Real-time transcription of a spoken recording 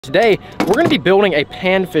Today, we're going to be building a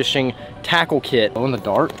pan fishing tackle kit. Glow in the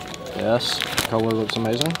dark. Yes, color looks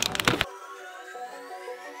amazing.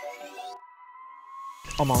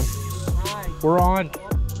 I'm on. We're on.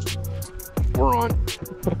 We're on.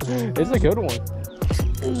 It's a good one.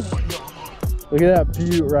 Oh my God. Look at that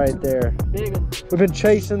butte right there. We've been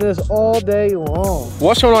chasing this all day long.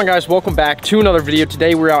 What's going on, guys? Welcome back to another video.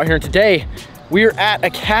 Today, we're out here, and today, we're at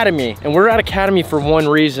Academy, and we're at Academy for one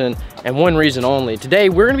reason, and one reason only. Today,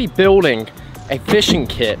 we're gonna be building a fishing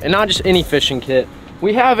kit, and not just any fishing kit.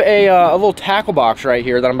 We have a little tackle box right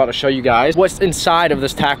here that I'm about to show you guys what's inside of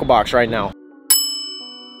this tackle box right now.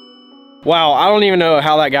 Wow, I don't even know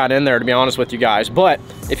how that got in there, to be honest with you guys. But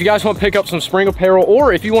if you guys want to pick up some spring apparel,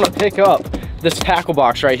 or if you want to pick up this tackle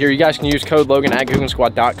box right here, you guys can use code Logan at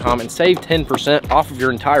GuggenSquad.com and save 10% off of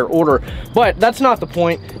your entire order. But that's not the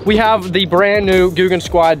point. We have the brand new Guggen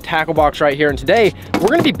Squad tackle box right here, and today we're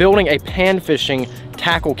going to be building a pan fishing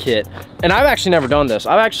tackle kit. And I've actually never done this.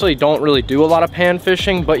 I actually don't really do a lot of pan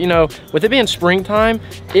fishing, but you know, with it being springtime,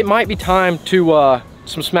 it might be time to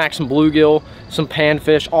smack some bluegill, some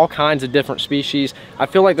panfish, all kinds of different species. I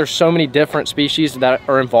feel like there's so many different species that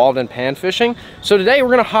are involved in pan fishing. So today we're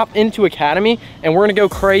gonna hop into Academy and we're gonna go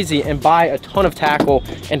crazy and buy a ton of tackle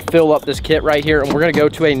and fill up this kit right here. And we're gonna go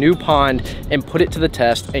to a new pond and put it to the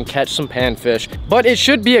test and catch some panfish. But it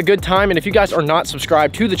should be a good time. And if you guys are not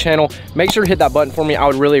subscribed to the channel, make sure to hit that button for me. I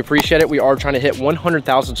would really appreciate it. We are trying to hit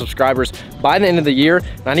 100,000 subscribers by the end of the year.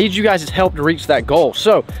 And I need you guys' help to reach that goal.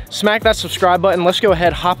 So smack that subscribe button. Let's go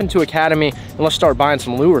ahead, hop into Academy, and let's start buying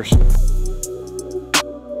some lures.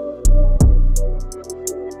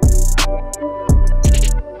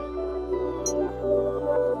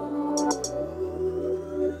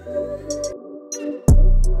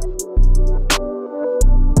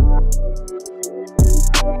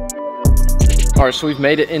 All right, so we've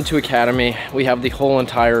made it into Academy. We have the whole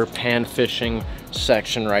entire pan fishing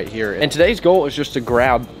section right here. And today's goal is just to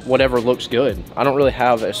grab whatever looks good. I don't really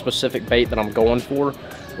have a specific bait that I'm going for.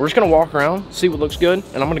 We're just gonna walk around, see what looks good,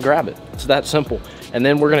 and I'm gonna grab it. It's that simple. And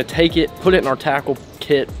then we're gonna take it, put it in our tackle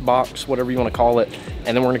kit box, whatever you wanna call it,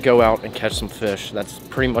 and then we're gonna go out and catch some fish. That's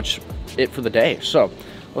pretty much it for the day. So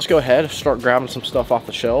let's go ahead, start grabbing some stuff off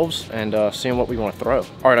the shelves and seeing what we wanna throw.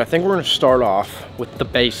 All right, I think we're gonna start off with the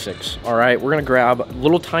basics. All right, we're gonna grab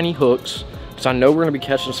little tiny hooks, because I know we're gonna be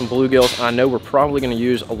catching some bluegills. I know we're probably gonna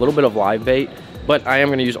use a little bit of live bait, but I am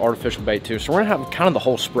gonna use artificial bait too. So we're gonna have kind of the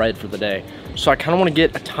whole spread for the day. So I kind of wanna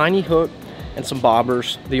get a tiny hook and some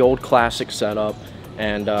bobbers, the old classic setup,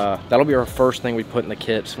 and that'll be our first thing we put in the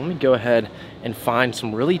kit. So let me go ahead and find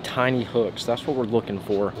some really tiny hooks. That's what we're looking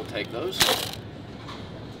for. We'll take those.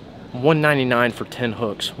 $1.99 for 10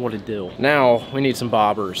 hooks, what a deal. Now we need some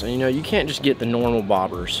bobbers, and you know, you can't just get the normal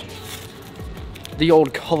bobbers. The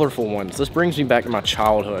old colorful ones. This brings me back to my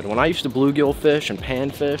childhood. When I used to bluegill fish and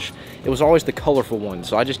panfish, it was always the colorful ones,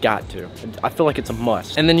 so I just got to. I feel like it's a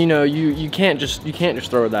must. And then you know, you can't just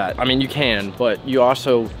throw that. I mean, you can, but you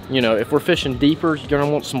also, you know, if we're fishing deeper, you're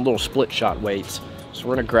gonna want some little split shot weights. So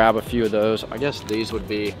we're gonna grab a few of those. I guess these would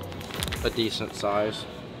be a decent size.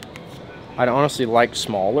 I'd honestly like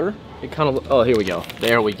smaller. It kind of, oh, here we go.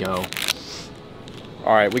 There we go.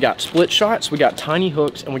 All right, we got split shots, we got tiny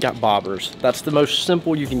hooks, and we got bobbers. That's the most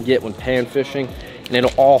simple you can get when pan fishing, and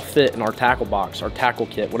it'll all fit in our tackle box, our tackle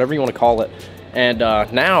kit, whatever you want to call it. And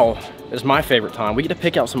now is my favorite time. We get to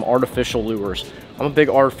pick out some artificial lures. I'm a big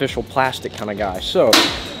artificial plastic kind of guy, so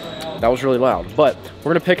that was really loud. But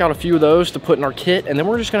we're gonna pick out a few of those to put in our kit, and then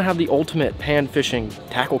we're just gonna have the ultimate pan fishing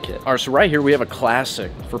tackle kit. All right, so right here we have a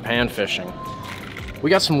classic for pan fishing. We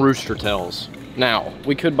got some rooster tails. Now,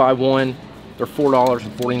 we could buy one. They're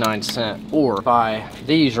 $4.49, or buy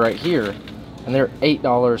these right here and they're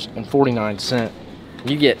 $8.49.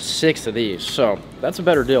 You get 6 of these, so that's a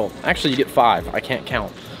better deal. Actually, you get 5. I can't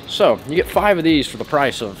count. So you get 5 of these for the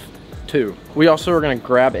price of 2. We also are going to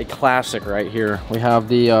grab a classic right here. We have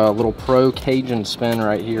the little Pro Cajun spin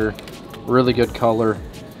right here. Really good color.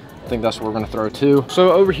 I think that's what we're going to throw too.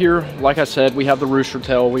 So over here, like I said, we have the rooster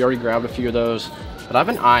tail. We already grabbed a few of those. But I've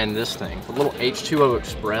been eyeing this thing, the little H2O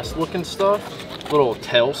Express looking stuff, little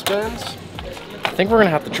tail spins. I think we're gonna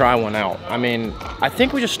have to try one out. I mean, I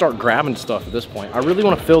think we just start grabbing stuff at this point. I really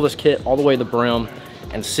wanna fill this kit all the way to the brim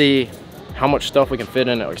and see how much stuff we can fit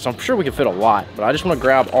in it. Because I'm sure we can fit a lot, but I just wanna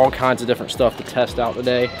grab all kinds of different stuff to test out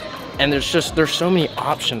today. And there's so many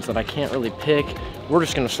options that I can't really pick. We're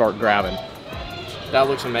just gonna start grabbing. That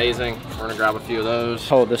looks amazing. We're gonna grab a few of those.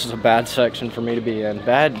 Oh, this is a bad section for me to be in.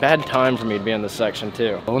 Bad time for me to be in this section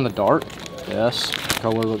too. Glow in the dark. Yes,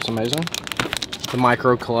 color looks amazing. the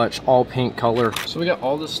micro clutch, all pink color. So we got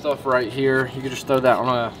all this stuff right here. You could just throw that on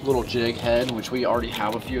a little jig head, which we already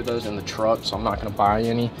have a few of those in the truck, so I'm not gonna buy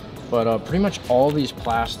any. But pretty much all these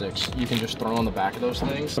plastics you can just throw on the back of those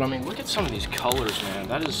things. But I mean, look at some of these colors, man.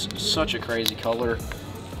 That is such a crazy color.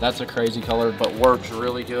 That's a crazy color, but works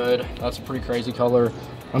really good. That's a pretty crazy color.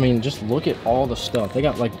 I mean, just look at all the stuff. They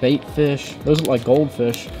got like bait fish. Those look like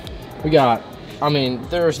goldfish. We got, I mean,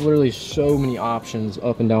 there's literally so many options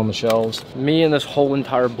up and down the shelves. Me and this whole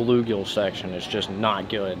entire bluegill section is just not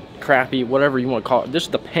good. Crappy, whatever you want to call it. This is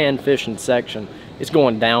the pan fishing section. It's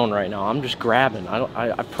going down right now. I'm just grabbing.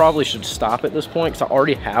 I probably should stop at this point because I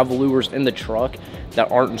already have lures in the truck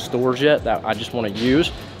that aren't in stores yet that I just want to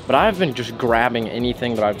use. But I've been just grabbing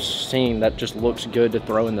anything that I've seen that just looks good to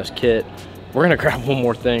throw in this kit. We're gonna grab one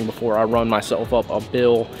more thing before I run myself up a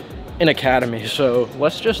bill in Academy. So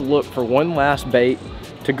let's just look for one last bait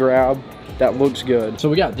to grab that looks good. So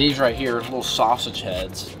we got these right here, little sausage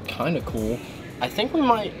heads, kind of cool. I think we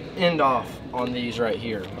might end off on these right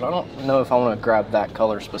here, but I don't know if I want to grab that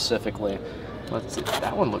color specifically. Let's see,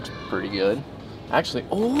 that one looks pretty good. Actually,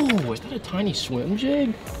 oh, is that a tiny swim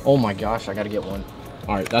jig? Oh my gosh, I gotta get one.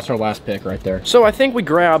 All right, that's our last pick right there. So I think we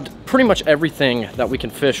grabbed pretty much everything that we can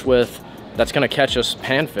fish with that's gonna catch us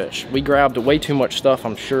panfish. We grabbed way too much stuff,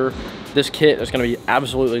 I'm sure. This kit is gonna be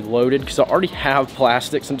absolutely loaded because I already have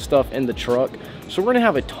plastics and stuff in the truck. So we're gonna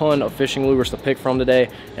have a ton of fishing lures to pick from today,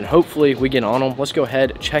 and hopefully we get on them. Let's go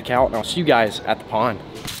ahead, check out, and I'll see you guys at the pond.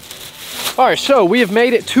 All right, so we have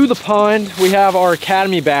made it to the pond. We have our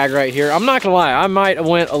Academy bag right here. I'm not gonna lie, I might have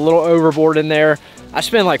went a little overboard in there. I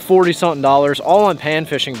spent like $40-something all on pan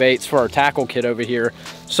fishing baits for our tackle kit over here.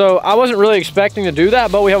 So I wasn't really expecting to do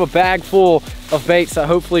that, but we have a bag full of baits that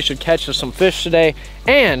hopefully should catch us some fish today.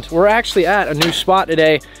 And we're actually at a new spot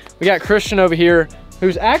today. We got Christian over here,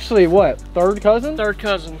 who's actually what, third cousin? Third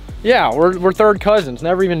cousin. Yeah, we're third cousins.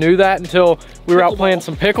 Never even knew that until we were out playing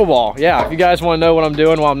some pickleball. Yeah, if you guys want to know what I'm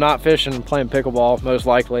doing while I'm not fishing, I'm playing pickleball most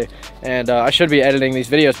likely. And I should be editing these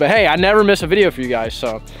videos, but hey, I never miss a video for you guys,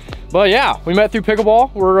 so. But yeah, we met through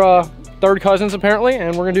pickleball. We're third cousins apparently,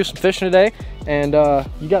 and we're gonna do some fishing today. And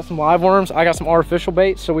you got some live worms, I got some artificial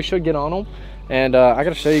baits, so we should get on them. And I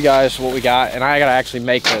gotta show you guys what we got, and I gotta actually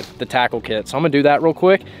make the tackle kit. So I'm gonna do that real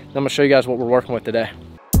quick, then I'm gonna show you guys what we're working with today.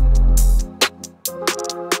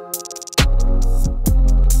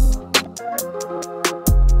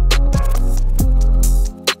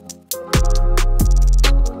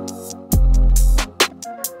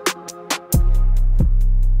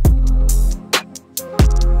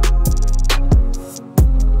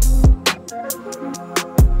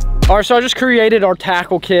 All right, so I just created our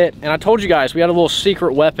tackle kit, and I told you guys we had a little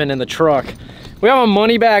secret weapon in the truck. We have a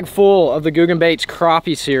money bag full of the Googan Baits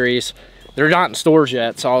crappie series. They're not in stores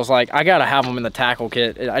yet, so I was like, I gotta have them in the tackle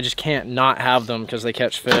kit. I just can't not have them because they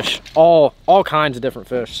catch fish, all kinds of different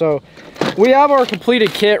fish. So we have our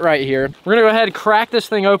completed kit right here. We're gonna go ahead and crack this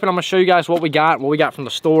thing open. I'm gonna show you guys what we got from the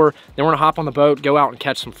store. Then we're gonna hop on the boat, go out and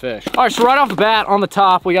catch some fish. All right, so right off the bat on the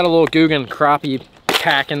top, we got a little Googan crappie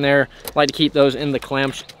pack in there. I like to keep those in the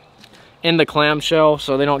clamshell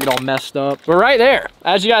so they don't get all messed up. But right there,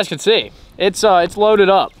 as you guys can see, it's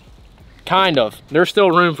loaded up, kind of. There's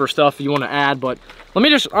still room for stuff you want to add, but I'm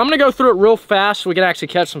gonna go through it real fast so we can actually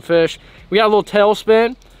catch some fish. We got a little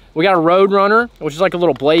tailspin. We got a road runner, which is like a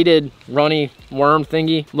little bladed runny worm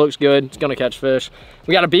thingy. Looks good, it's gonna catch fish.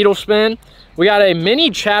 We got a beetle spin. We got a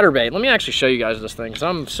mini chatterbait. Let me actually show you guys this thing because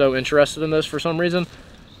I'm so interested in this for some reason.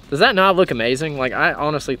 Does that not look amazing? Like, I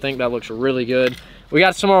honestly think that looks really good. We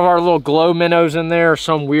got some of our little glow minnows in there,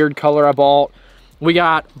 some weird color I bought. We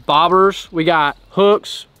got bobbers, we got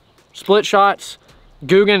hooks, split shots,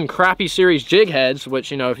 Googan crappie series jig heads, which,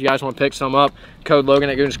 you know, if you guys want to pick some up, code Logan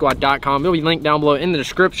at GooganSquad.com. It'll be linked down below in the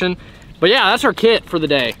description. But yeah, that's our kit for the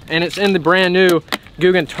day, and it's in the brand new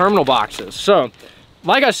Googan terminal boxes. So,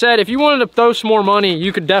 like I said, if you wanted to throw some more money,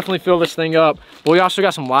 you could definitely fill this thing up. But we also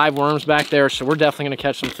got some live worms back there, so we're definitely gonna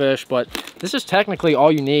catch some fish. But this is technically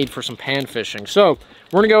all you need for some pan fishing. So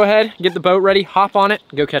we're gonna go ahead, get the boat ready, hop on it,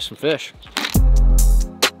 and go catch some fish.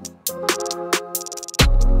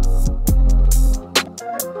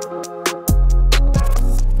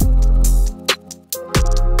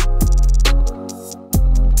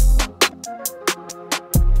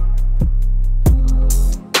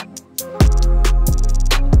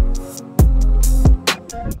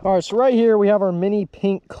 All right, so right here we have our mini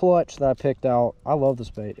pink clutch that I picked out. I love this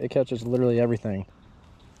bait. It catches literally everything.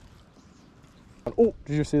 Oh,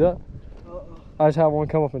 did you see that? I just had one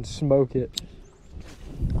come up and smoke it.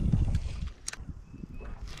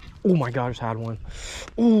 Oh my God, I just had one.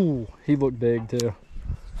 Ooh, he looked big too.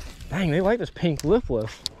 Dang, they like this pink lip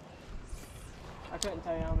lift. couldn't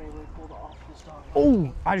tell you how many we pulled off this time.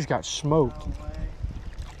 Oh, I just got smoked.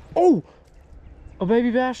 Oh, a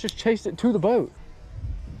baby bass just chased it to the boat.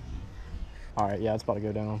 All right, yeah, it's about to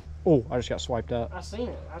go down. Oh, I just got swiped at. I seen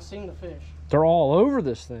it. I seen the fish. They're all over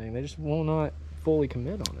this thing. They just will not fully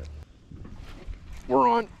commit on it. We're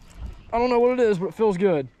on. I don't know what it is, but it feels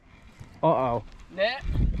good. Uh-oh. Net?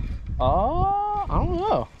 I don't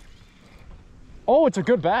know. Oh, it's a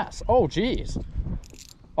good bass. Oh, geez.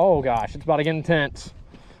 Oh, gosh, it's about to get intense.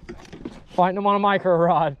 Fighting them on a micro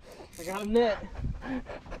rod. I got a net.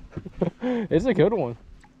 It's a good one.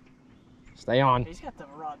 Stay on. He's got the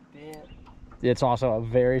rod bent. It's also a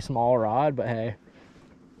very small rod, but hey.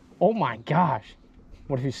 Oh my gosh.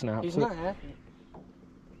 What if he snaps? He's not happy.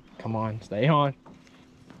 Come on, stay on.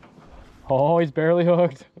 Oh, he's barely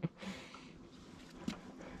hooked.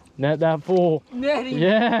 Net that fool. Netting.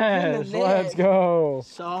 Yes, net. let's go.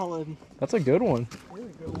 Solid. That's a good one.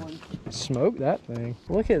 Really good one. Smoke that thing.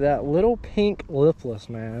 Look at that little pink lipless,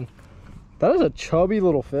 man. That is a chubby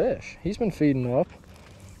little fish. He's been feeding up.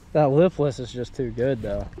 That lipless is just too good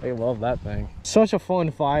though. They love that thing. Such a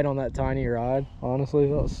fun fight on that tiny rod. Honestly,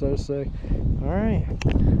 that was so sick. All right.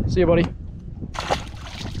 See you, buddy.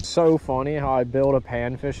 So funny how I build a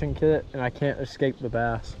pan fishing kit and I can't escape the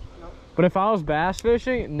bass. Nope. But if I was bass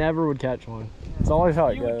fishing, never would catch one. It's always how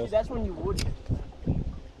it goes. That's when you would.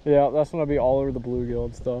 Yeah, that's when I'd be all over the bluegill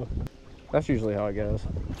and stuff. That's usually how it goes.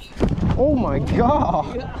 Oh my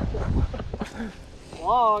God. Yeah.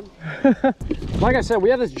 Log. Like I said, we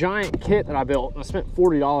have this giant kit that I built. I spent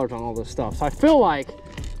 $40 on all this stuff. So I feel like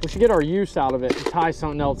we should get our use out of it and tie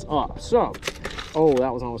something else up. So, oh,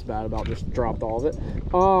 that was almost bad, about just dropped all of it.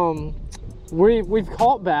 We've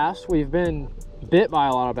caught bass. We've been bit by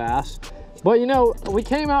a lot of bass. But you know, we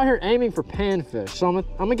came out here aiming for panfish. So I'm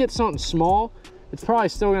gonna get something small. It's probably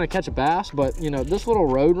still gonna catch a bass, but you know, this little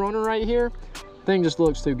road runner right here, thing just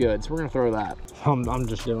looks too good. So we're gonna throw that. I'm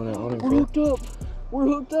just doing it. We're hooked up. We're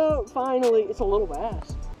hooked up, finally. It's a little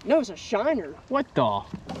bass. No, it's a shiner. What the?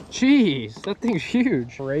 Jeez, that thing's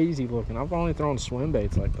huge. Crazy looking. I've only thrown swim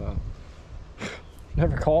baits like that.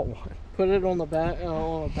 Never caught one. Put it on the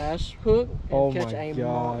on a bass hook and catch a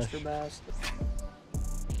monster bass.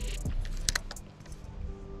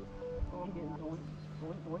 Oh, I'm getting doink.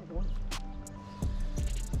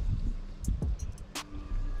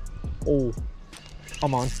 Oh,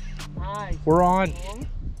 I'm on. Nice. We're on. I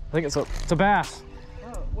think it's a bass.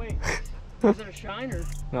 Oh, wait. Is it a shiner?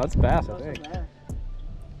 No, it's bass, I think.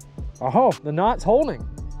 Oh, the knot's holding.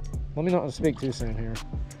 Let me not speak too soon here.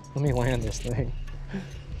 Let me land this thing.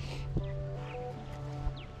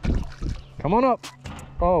 Come on up.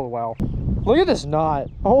 Oh, wow. Look at this knot.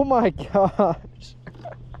 Oh my gosh.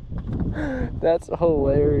 That's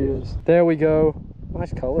hilarious. There we go.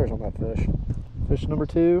 Nice colors on that fish. Fish number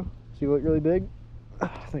 2. Does he look really big? I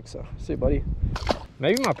think so. See you, buddy.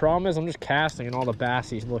 Maybe my problem is I'm just casting in all the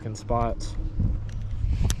bassy looking spots.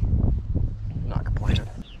 I'm not complaining.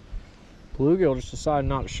 Bluegill just decided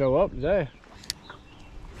not to show up today.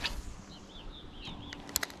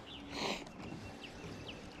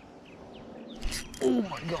 Oh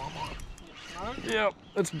my God. Yep,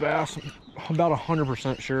 it's bass. I'm about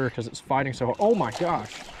 100% sure because it's fighting so hard. Oh my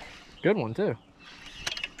gosh. Good one too.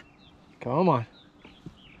 Come on.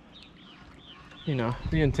 You know,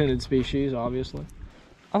 the intended species, obviously.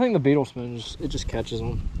 I think the beetle spoon, it just catches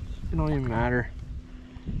them. It don't even matter.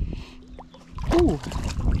 Ooh,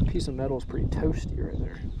 piece of metal is pretty toasty right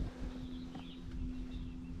there.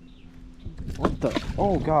 What the?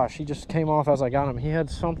 Oh gosh, he just came off as I got him. He had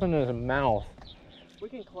something in his mouth. We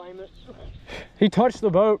can claim it. He touched the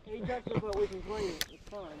boat. He touched the boat, we can claim it. It's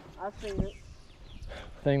fine. I've seen it.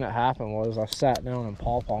 The thing that happened was I sat down in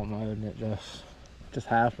pawpaw mode and it just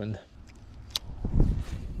happened.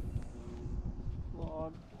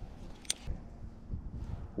 Log.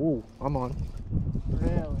 Ooh, I'm on.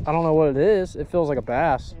 Really? I don't know what it is. It feels like a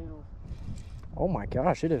bass. Ew. Oh my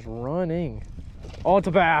gosh, it is running. Oh, it's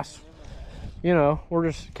a bass. You know, we're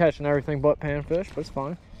just catching everything but panfish, but it's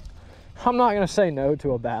fine. I'm not gonna say no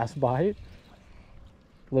to a bass bite.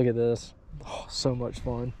 Look at this. Oh, so much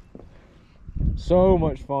fun. So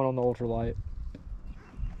much fun on the ultralight.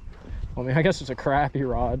 I mean, I guess it's a crappie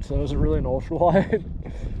rod, so is it really an ultralight?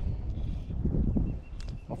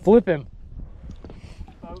 I'll flip him.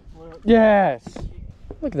 Boat flip. Yes.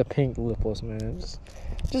 Look at the pink lipless, man.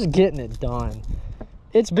 Just getting it done.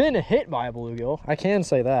 It's been hit by a bluegill. I can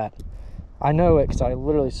say that. I know it because I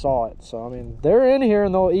literally saw it. So, I mean, they're in here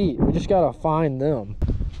and they'll eat. We just got to find them.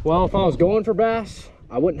 Well, if I was going for bass,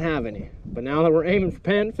 I wouldn't have any. But now that we're aiming for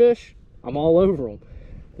panfish, I'm all over them.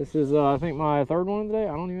 This is, I think, my 3rd one today.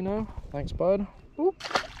 I don't even know. Thanks, bud. Oop.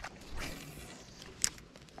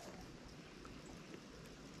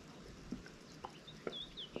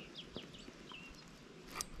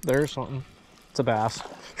 There's something. It's a bass.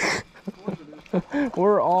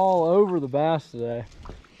 We're all over the bass today.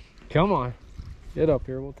 Come on. Get up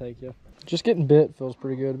here. We'll take you. Just getting bit feels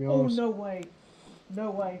pretty good, to be honest. Oh, no way.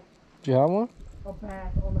 No way. Did you have one? A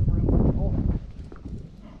bass on the broom.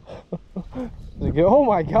 Oh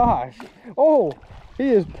my gosh. Oh, he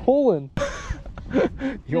is pulling.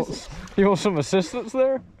 You want some assistance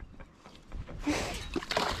there?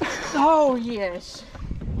 Oh, yes.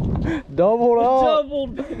 Doubled up.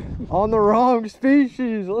 Doubled. On the wrong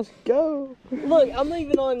species. Let's go. Look, I'm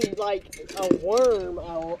leaving on like a worm,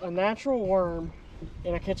 a natural worm,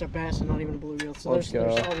 and I catch a bass and not even a bluegill. So there's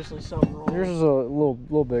obviously something wrong. Yours is a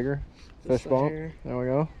little bigger. Fish bump. There we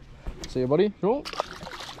go. See you, buddy. Cool.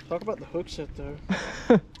 Talk about the hook set though.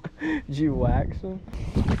 Did you wax him?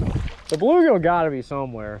 The bluegill gotta be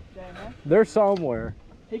somewhere. They're somewhere.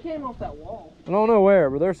 He came off that wall. I don't know where,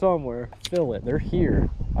 but they're somewhere. Feel it. They're here.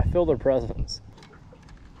 I feel their presence.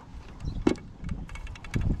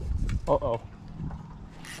 Uh-oh.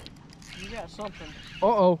 You got something.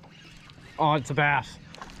 Uh-oh. Oh, it's a bass.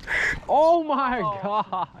 Oh my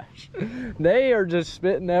gosh. They are just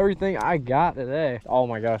spitting everything I got today. Oh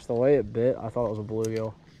my gosh, the way it bit, I thought it was a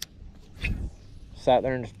bluegill. Sat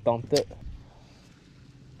there and just dumped it.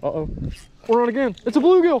 Uh-oh. We're on again. It's a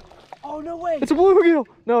bluegill. Oh, no way. It's a bluegill.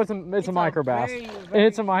 No, it's a micro bass.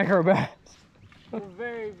 It's a micro bass. A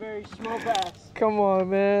very, very small bass. Come on,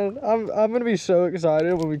 man. I'm gonna be so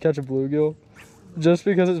excited when we catch a bluegill. Just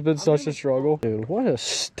because it's been such a struggle. Dude, what a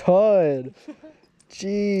stud.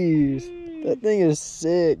 Jeez. That thing is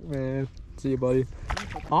sick, man. See you, buddy.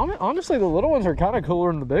 Honestly, the little ones are kind of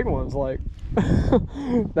cooler than the big ones. Like,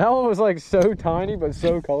 that one was like so tiny, but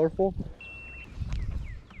so colorful.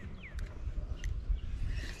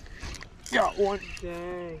 Got one.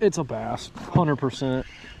 Dang. It's a bass, 100%.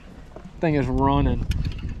 Thing is running.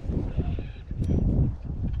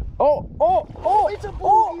 Oh! It's a bluegill.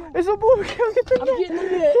 Oh, it's a bluegill. Get the net. Getting the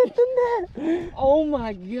net. Get the net. Oh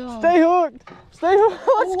my god. Stay hooked. Stay hooked.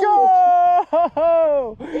 Let's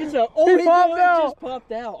go. It's a. He popped out. It just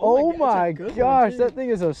popped out. Oh my gosh, that thing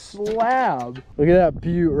is a slab. Look at that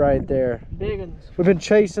butte right there. Big ones. We've been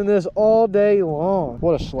chasing this all day long.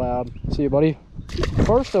 What a slab. See you, buddy.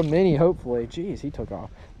 First of many, hopefully. Jeez, he took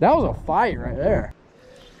off. That was a fight right there.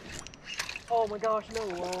 Oh my gosh, no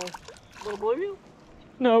way. Little bluegill?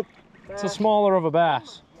 Nope. It's a smaller of a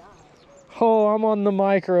bass. Oh, I'm on the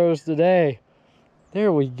micros today.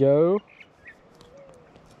 There we go.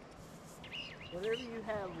 Whatever you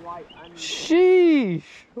have white, I need. Sheesh.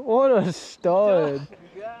 What a stud.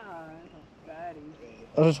 God, fatty.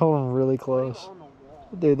 I just hold him really close.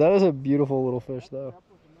 Dude, that is a beautiful little fish though.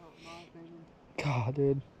 God,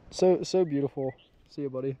 dude. So beautiful. See you,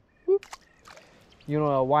 buddy. Whoop. You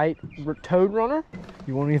know a white toad runner?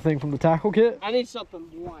 You want anything from the tackle kit? I need something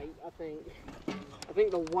white, I think. I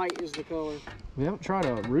think the white is the color. We haven't tried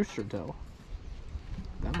a rooster tail.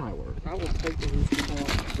 That might work. I will take the rooster tail.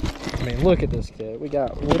 I mean, look at this kit. We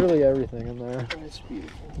got literally everything in there. That's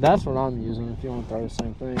beautiful. That's what I'm using if you want to throw the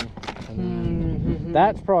same thing. And then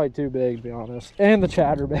that's probably too big, to be honest. And the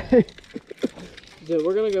chatterbait. Dude,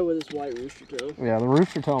 we're gonna go with this white rooster tail. Yeah, the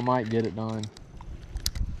rooster tail might get it done.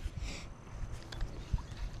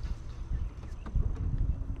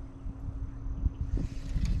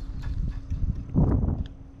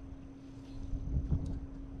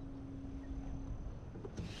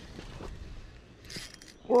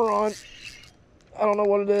 We're on. I don't know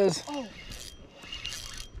what it is. Oh.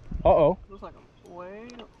 Uh-oh. Looks like a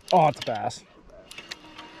whale. Oh, it's a bass.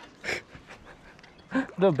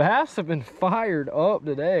 The bass have been fired up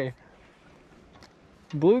today.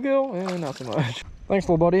 Bluegill? Not so much. Thanks,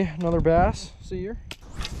 little buddy. Another bass. See you.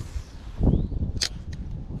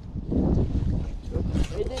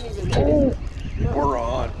 It didn't even. We're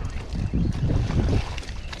on.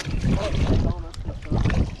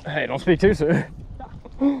 Hey, don't speak too soon.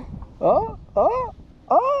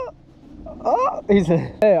 He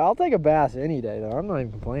said, hey, I'll take a bass any day, though. I'm not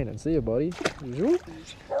even complaining. See you, buddy.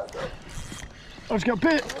 I just got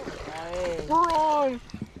bit. We're on.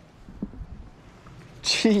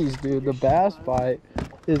 Jeez, dude, the bass bite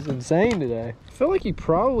is insane today. I feel like you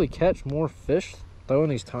probably catch more fish throwing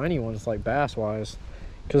these tiny ones, like bass-wise,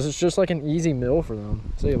 because it's just like an easy meal for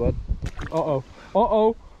them. See you, bud. Uh-oh.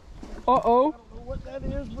 Uh-oh. Uh-oh. I don't know what that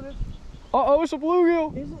is, but it's. Uh-oh, it's a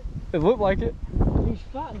bluegill. Is it? It looked like it. He's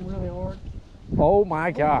fighting really hard. Oh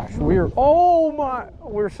my gosh, we're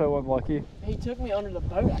so unlucky. He took me under the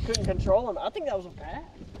boat. I couldn't control him. I think that was a bass.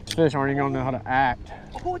 Fish aren't even gonna know how to act.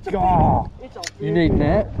 Oh, it's a God. big, it's a big You need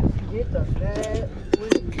net? Get the net.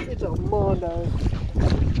 It's a mondo.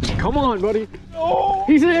 Come on, buddy. Oh,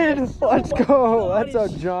 he's in. Let's go. That's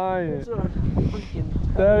a giant. It's a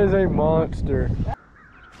freaking. That is a monster.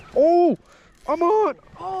 Oh, I'm on.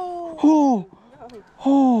 Oh,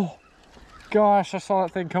 oh. Gosh, I saw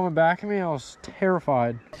that thing coming back at me. I was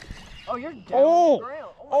terrified. Oh, you're down on the ground.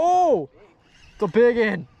 Oh, it's a big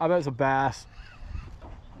one. I bet it's a bass.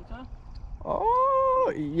 Okay.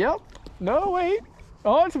 Oh, yep. No, wait.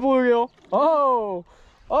 Oh, it's a bluegill. Oh,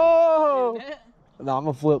 oh. No, I'm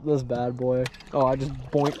gonna flip this bad boy. Oh, I just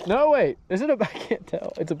boinked. No, wait. Is it a? I can't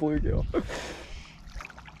tell. It's a bluegill.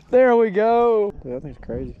 There we go. Dude, that thing's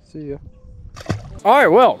crazy. See ya. All right,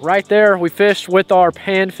 well, right there, we fished with our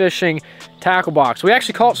pan fishing tackle box. We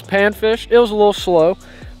actually caught some panfish. It was a little slow,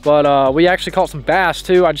 but we actually caught some bass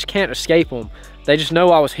too. I just can't escape them. They just know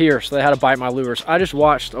I was here, so they had to bite my lures. I just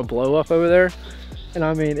watched a blow up over there. And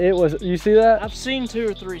I mean, it was, you see that? I've seen 2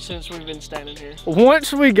 or 3 since we've been standing here.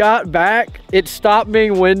 Once we got back, it stopped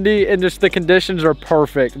being windy and just the conditions are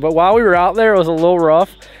perfect. But while we were out there, it was a little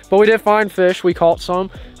rough, but we did find fish. We caught some.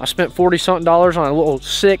 I spent $40-something on a little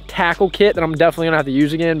sick tackle kit that I'm definitely gonna have to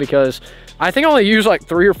use again because I think I only used like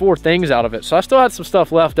 3 or 4 things out of it. So I still had some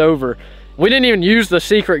stuff left over. We didn't even use the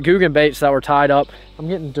secret Guggen baits that were tied up. I'm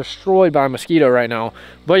getting destroyed by a mosquito right now.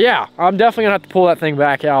 But yeah, I'm definitely gonna have to pull that thing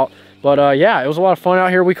back out. But yeah, it was a lot of fun out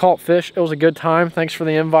here. We caught fish. It was a good time. Thanks for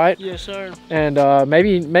the invite. Yes, sir. And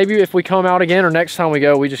maybe if we come out again or next time we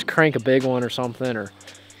go, we just crank a big one or something, or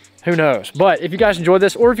who knows. But if you guys enjoyed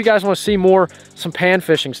this, or if you guys want to see more, some pan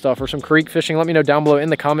fishing stuff or some creek fishing, let me know down below in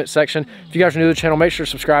the comment section. If you guys are new to the channel, make sure to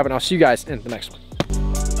subscribe, and I'll see you guys in the next one.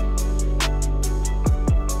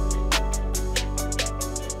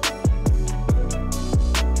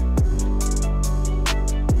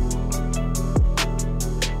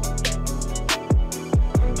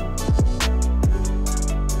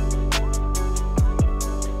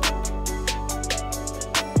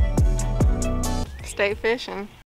 Stay fishing.